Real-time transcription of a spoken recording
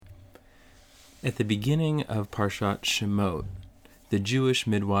At the beginning of Parshat Shemot, the Jewish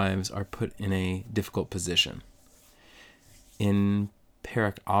midwives are put in a difficult position. In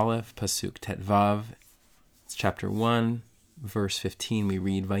Perek Aleph, Pasuk Tetvav, chapter 1, verse 15, we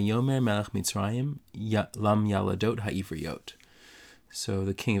read, Vayomer Melech Mitzrayim lam yaladot ha'ivriot. So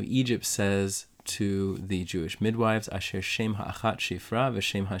the king of Egypt says to the Jewish midwives, Asher Shem ha'achat Shifra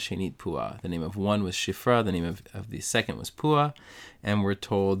v'Shem ha'shenit Pua. The name of one was Shifra, the name of the second was Pua, and we're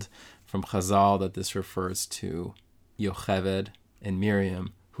told from Chazal that this refers to Yocheved and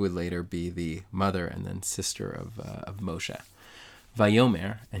Miriam, who would later be the mother and then sister of Moshe.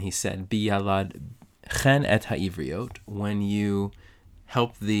 Vayomer, and he said, Biyalad chen et ha'ivriot, when you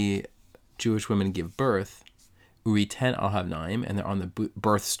help the Jewish women give birth, uriten al havnaim, and they're on the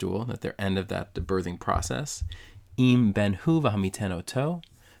birth stool, at their end of the birthing process, im ben hu v'hamiten oto,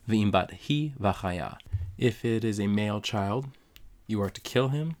 v'im bat hi v'chaya. If it is a male child, you are to kill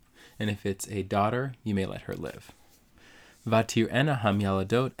him, and if it's a daughter, you may let her live. Vatir'ena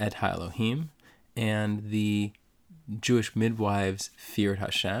hamyaladot et ha'elohim, and the Jewish midwives feared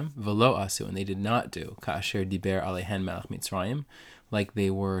Hashem, v'lo asu, and they did not do, ka'asher diber alehen melech Mitzrayim, like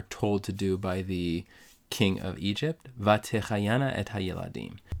they were told to do by the king of Egypt, v'techayana et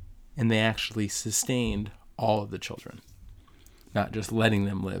hayeladim, and they actually sustained all of the children, not just letting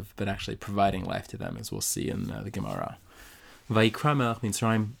them live, but actually providing life to them, as we'll see in the Gemara. Vayikra melech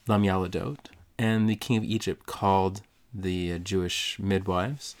Mitzrayim lam yaladot, and the king of Egypt called the Jewish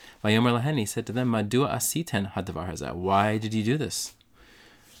midwives. Vayomer lahen, he said to them, Madua asiten hadavar hazeh, why did you do this?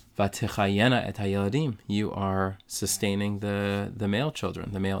 Vatechayena et hayeladim, you are sustaining the male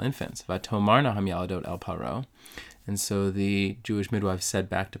children, the male infants. Vatomarna hamyaladot el paro, and so the Jewish midwives said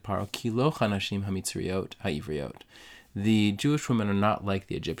back to Paro, Ki lo chanashim hamitzriot ha'ivriot, the Jewish women are not like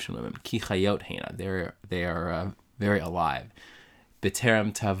the Egyptian women. Ki chayot hena, they are very alive.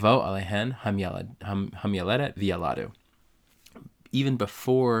 B'terem tavo alehen hamyaledet v'yaladu. Even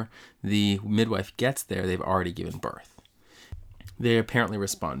before the midwife gets there, they've already given birth. They apparently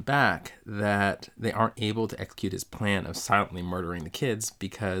respond back that they aren't able to execute his plan of silently murdering the kids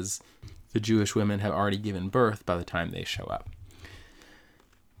because the Jewish women have already given birth by the time they show up.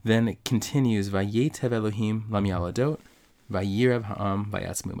 Then it continues, Vayetev Elohim lam yaladot, vayirev ha'am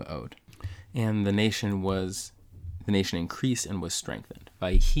vayatzmu ma'od. And the nation increased and was strengthened.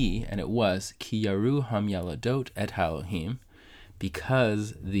 Vayhi, and it was, ki yaru ham yaladot et ha'elohim,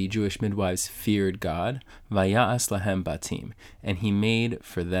 because the Jewish midwives feared God, vaya'as lahem batim, and he made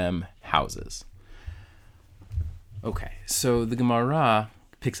for them houses. Okay, so the Gemara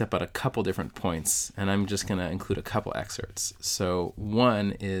picks up at a couple different points, and I'm just going to include a couple excerpts. So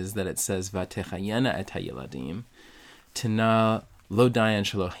one is that it says, Vatechayena et hayeladim, tina lo dayan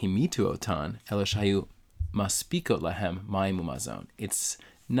shelo himitu otan, elo shayu maspikot lahem ma'im umazon. It's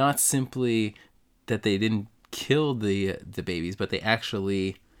not simply that they didn't kill the babies, but they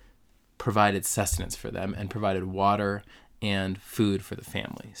actually provided sustenance for them and provided water and food for the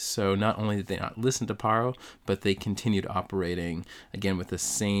family. So not only did they not listen to Paro, but they continued operating, again, with the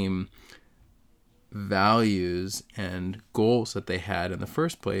same values and goals that they had in the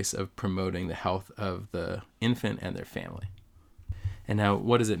first place of promoting the health of the infant and their family. And now,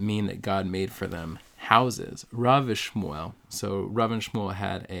 what does it mean that God made for them houses? Rav and Shmuel. So Rav and Shmuel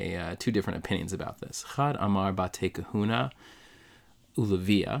had two different opinions about this. Chad Amar Bate Kahuna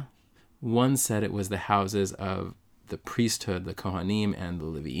Ulevia. One said it was the houses of the priesthood, the Kohanim, and the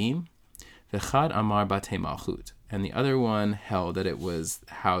Leviim. V'chad Amar Bate Malchut. And the other one held that it was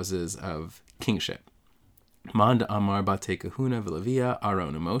houses of kingship. Mand Amar Bate Kahuna V'Levia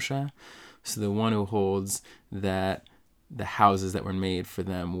Aaron and Moshe. So the one who holds that the houses that were made for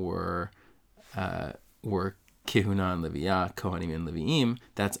them were Kehuna and Leviah, Kohanim and Leviim.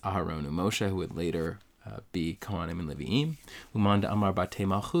 That's Aharon and Moshe, who would later be Kohanim and Leviim. Umanda Amar Bate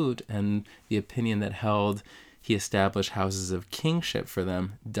Malchut, and the opinion that held he established houses of kingship for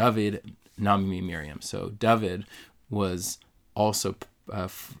them, David, Nami, Miriam. So David was also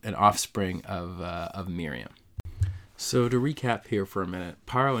an offspring of Miriam. So to recap here for a minute,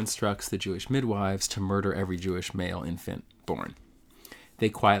 Paro instructs the Jewish midwives to murder every Jewish male infant born. They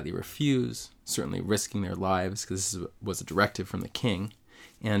quietly refuse, certainly risking their lives because this was a directive from the king,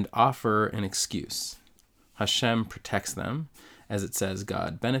 and offer an excuse. Hashem protects them. As it says,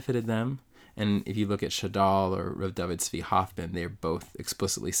 God benefited them. And if you look at Shadal or Rav David Tzvi Hoffman, they both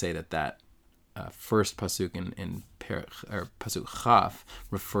explicitly say that first pasuk in pasuk Chaf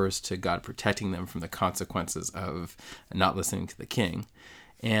refers to God protecting them from the consequences of not listening to the king,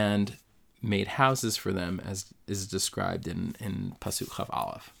 and made houses for them, as is described in pasuk Chaf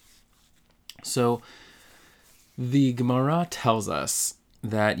Aleph. So the Gemara tells us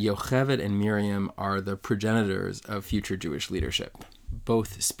that Yocheved and Miriam are the progenitors of future Jewish leadership,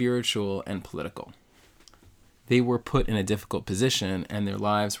 both spiritual and political. They were put in a difficult position, and their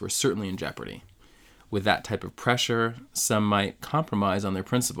lives were certainly in jeopardy. With that type of pressure, some might compromise on their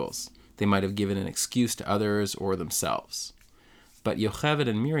principles. They might have given an excuse to others or themselves. But Yocheved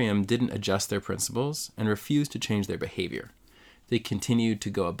and Miriam didn't adjust their principles and refused to change their behavior. They continued to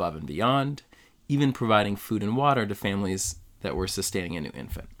go above and beyond, even providing food and water to families that were sustaining a new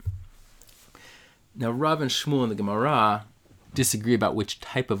infant. Now, Rav and Shmuel in the Gemara disagree about which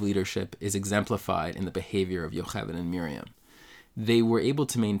type of leadership is exemplified in the behavior of Yocheved and Miriam. They were able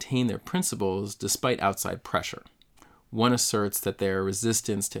to maintain their principles despite outside pressure. One asserts that their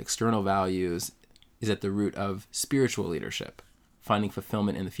resistance to external values is at the root of spiritual leadership, finding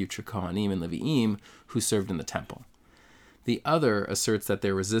fulfillment in the future Kohanim and Levi'im who served in the temple. The other asserts that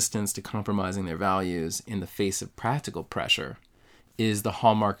their resistance to compromising their values in the face of practical pressure is the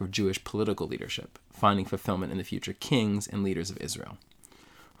hallmark of Jewish political leadership, finding fulfillment in the future kings and leaders of Israel.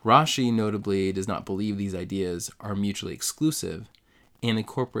 Rashi notably does not believe these ideas are mutually exclusive and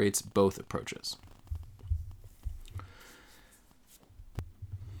incorporates both approaches.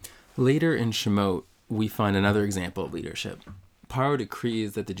 Later in Shemot, we find another example of leadership. Paro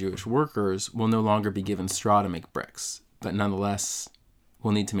decrees that the Jewish workers will no longer be given straw to make bricks, but nonetheless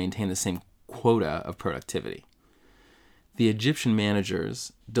will need to maintain the same quota of productivity. The Egyptian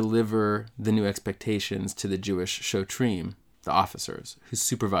managers deliver the new expectations to the Jewish shotrim, the officers, who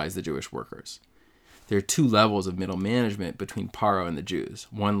supervise the Jewish workers. There are two levels of middle management between Paro and the Jews.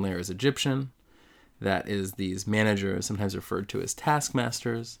 One layer is Egyptian, that is these managers, sometimes referred to as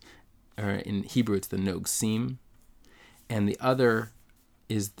taskmasters, or in Hebrew it's the Nogsim, and the other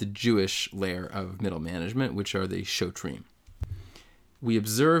is the Jewish layer of middle management, which are the Shotrim. We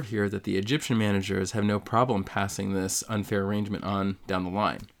observe here that the Egyptian managers have no problem passing this unfair arrangement on down the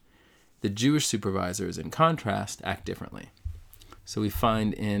line. The Jewish supervisors, in contrast, act differently. So we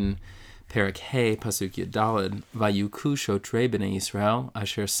find in Perek He, Pasuk Yudalid, Vayuku shotrei b'nei Yisrael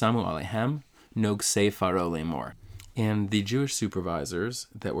asher samu alehem nogsei Faro lemor. And the Jewish supervisors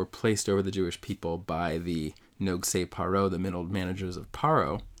that were placed over the Jewish people by the Nogsei Paro, the middle managers of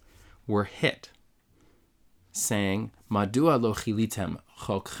Paro, were hit, saying, Madua lo chilitem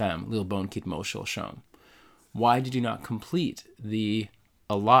chokchem lilbon kitmo sholshom. Why did you not complete the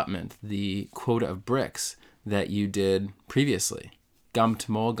allotment, the quota of bricks that you did previously? Gam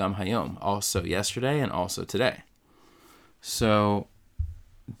tmol, gam hayom, also yesterday and also today. So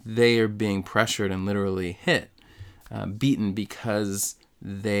they are being pressured and literally hit, beaten because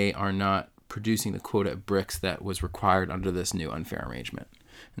they are not producing the quota of bricks that was required under this new unfair arrangement.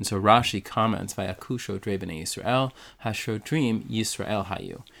 And so Rashi comments, Vayaku shotrei b'nei Yisrael, ha-shotrim Yisrael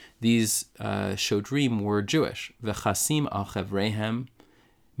hayu. These shotrim were Jewish. V'chasim al chevrehem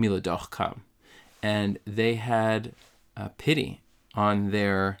miladoch kam. And they had pity on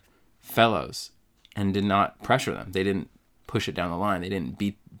their fellows and did not pressure them. They didn't push it down the line. They didn't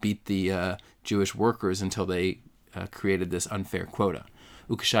beat the Jewish workers until they created this unfair quota.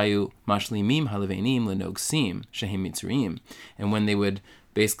 Ukashayu mashlimim halevenim lenogsim shehim mitzrayim. And when they would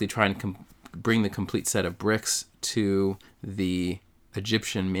basically try and bring the complete set of bricks to the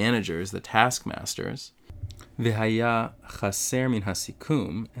Egyptian managers, the taskmasters, v'haya chaser min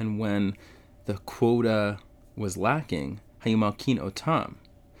hasikum, and when the quota was lacking, hayumalkin otam,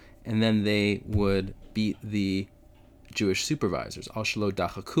 and then they would beat the Jewish supervisors, al shelo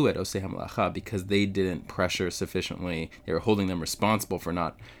dachaku et osei hamalacha, because they didn't pressure sufficiently. They were holding them responsible for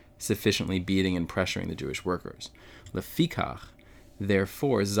not sufficiently beating and pressuring the Jewish workers. Lefikach,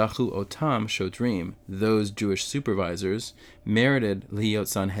 therefore, zachu otam shotrim, those Jewish supervisors merited liyot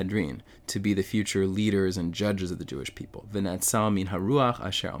sanhedrin, to be the future leaders and judges of the Jewish people. V'natzal min haruach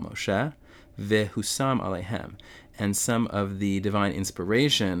asher al Moshe vehusam alehem, and some of the divine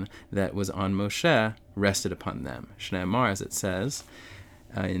inspiration that was on Moshe rested upon them. Shneimar, as it says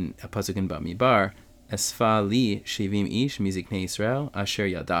in a pasuk in Bamidbar, Esfa li shivim ish miziknei Yisrael asher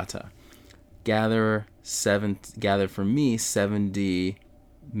yadata. Gather for me 70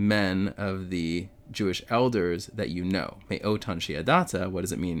 men of the Jewish elders that you know. Me'otan sheyadata, what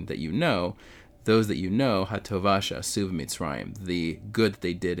does it mean that you know? Those that you know, hatovasha asuv mitzrayim, the good that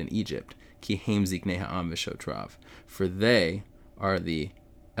they did in Egypt. Ki heim ziknei ha'am v'shotrav, for they are the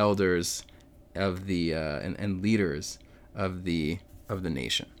elders of the and leaders of the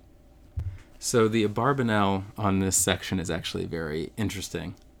nation. So the Abarbanel on this section is actually very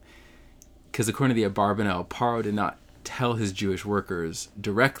interesting, because according to the Abarbanel, Paro did not tell his Jewish workers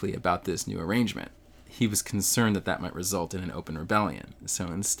directly about this new arrangement. He was concerned that might result in an open rebellion. So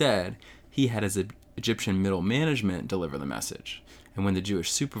instead, he had his Egyptian middle management deliver the message. And when the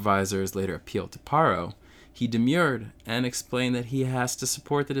Jewish supervisors later appealed to Paro, he demurred and explained that he has to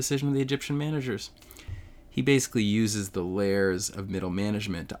support the decision of the Egyptian managers. He basically uses the layers of middle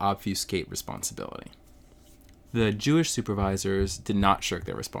management to obfuscate responsibility. The Jewish supervisors did not shirk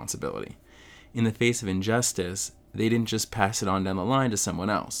their responsibility. In the face of injustice, they didn't just pass it on down the line to someone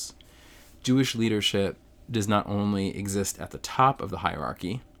else. Jewish leadership does not only exist at the top of the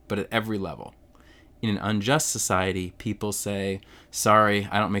hierarchy, but at every level. In an unjust society, people say, "Sorry,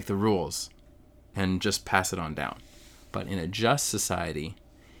 I don't make the rules," and just pass it on down. But in a just society,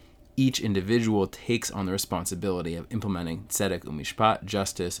 each individual takes on the responsibility of implementing tzedek u'mishpat,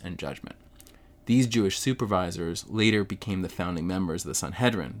 justice, and judgment. These Jewish supervisors later became the founding members of the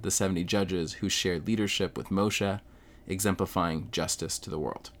Sanhedrin, the 70 judges who shared leadership with Moshe, exemplifying justice to the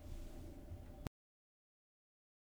world.